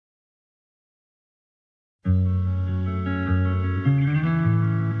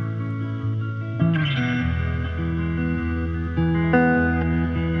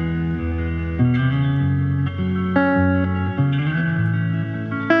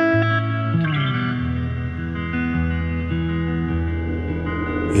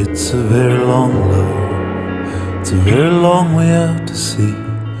It's a very long love, it's a very long way out to sea.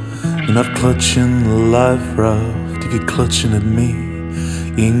 You're not clutching the life raft, you're clutching at me.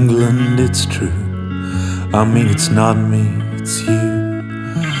 England, it's true, I mean it's not me, it's you.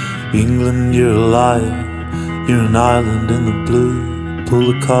 England, you're a liar, you're an island in the blue.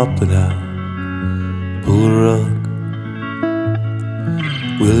 Pull the carpet out, pull the rug.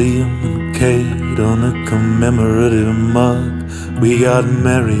 William and Kate on a commemorative mug. We got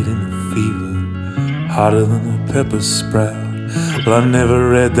married in a fever, hotter than a pepper sprout. Well, I never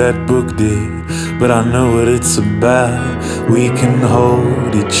read that book, dear, but I know what it's about. We can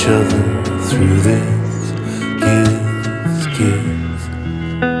hold each other through this. Kiss, kiss.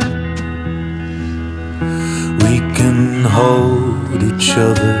 We can hold each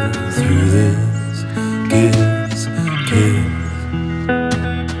other through this. Kiss, kiss.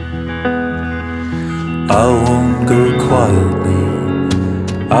 I won't go quietly,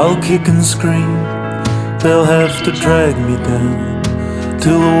 I'll kick and scream. They'll have to drag me down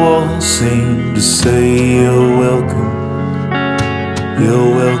till the walls seem to say you're welcome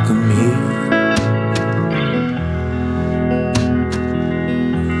here.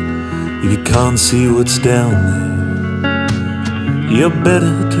 If you can't see what's down there, you're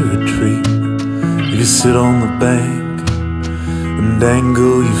better to retreat. If you sit on the bank and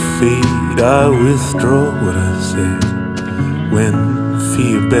dangle your feet, I withdraw what I said. When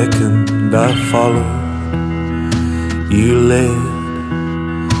fear beckoned, I followed. You led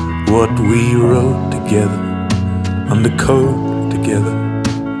what we wrote together, under code together.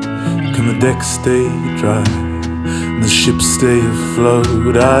 Can the deck stay dry and the ship stay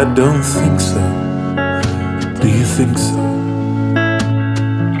afloat? I don't think so. Do you think so?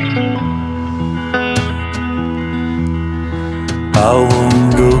 I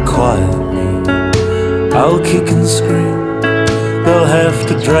won't go quietly, I'll kick and scream. They'll have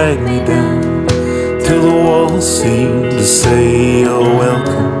to drag me down till the walls seem to say you're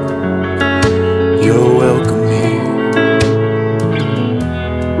welcome here.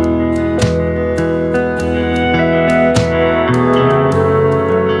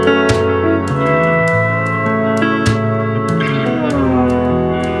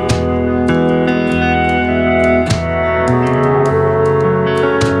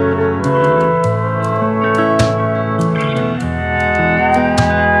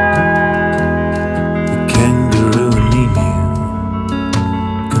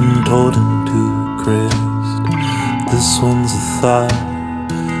 Contort into a crest. This one's a thigh,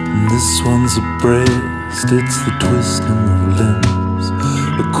 and this one's a breast. It's the twisting of limbs,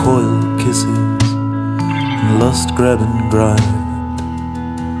 the coil kisses, and lust grabbing grind.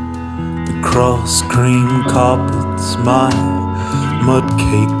 The cross cream carpets, my mud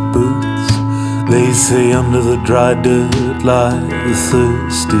cake boots. They say under the dry dirt lie the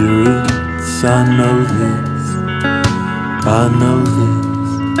thirsty roots. I know this, I know this.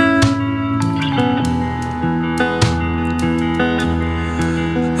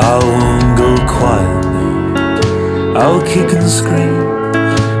 I won't go quietly, I'll kick and scream.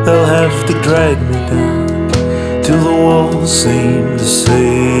 They'll have to drag me down till the walls seem to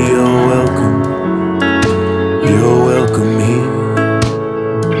say you're welcome here.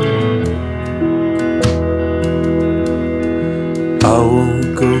 I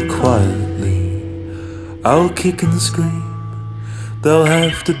won't go quietly, I'll kick and scream. They'll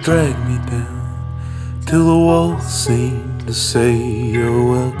have to drag me down till the walls seem to say you're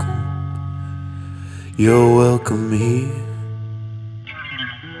welcome here.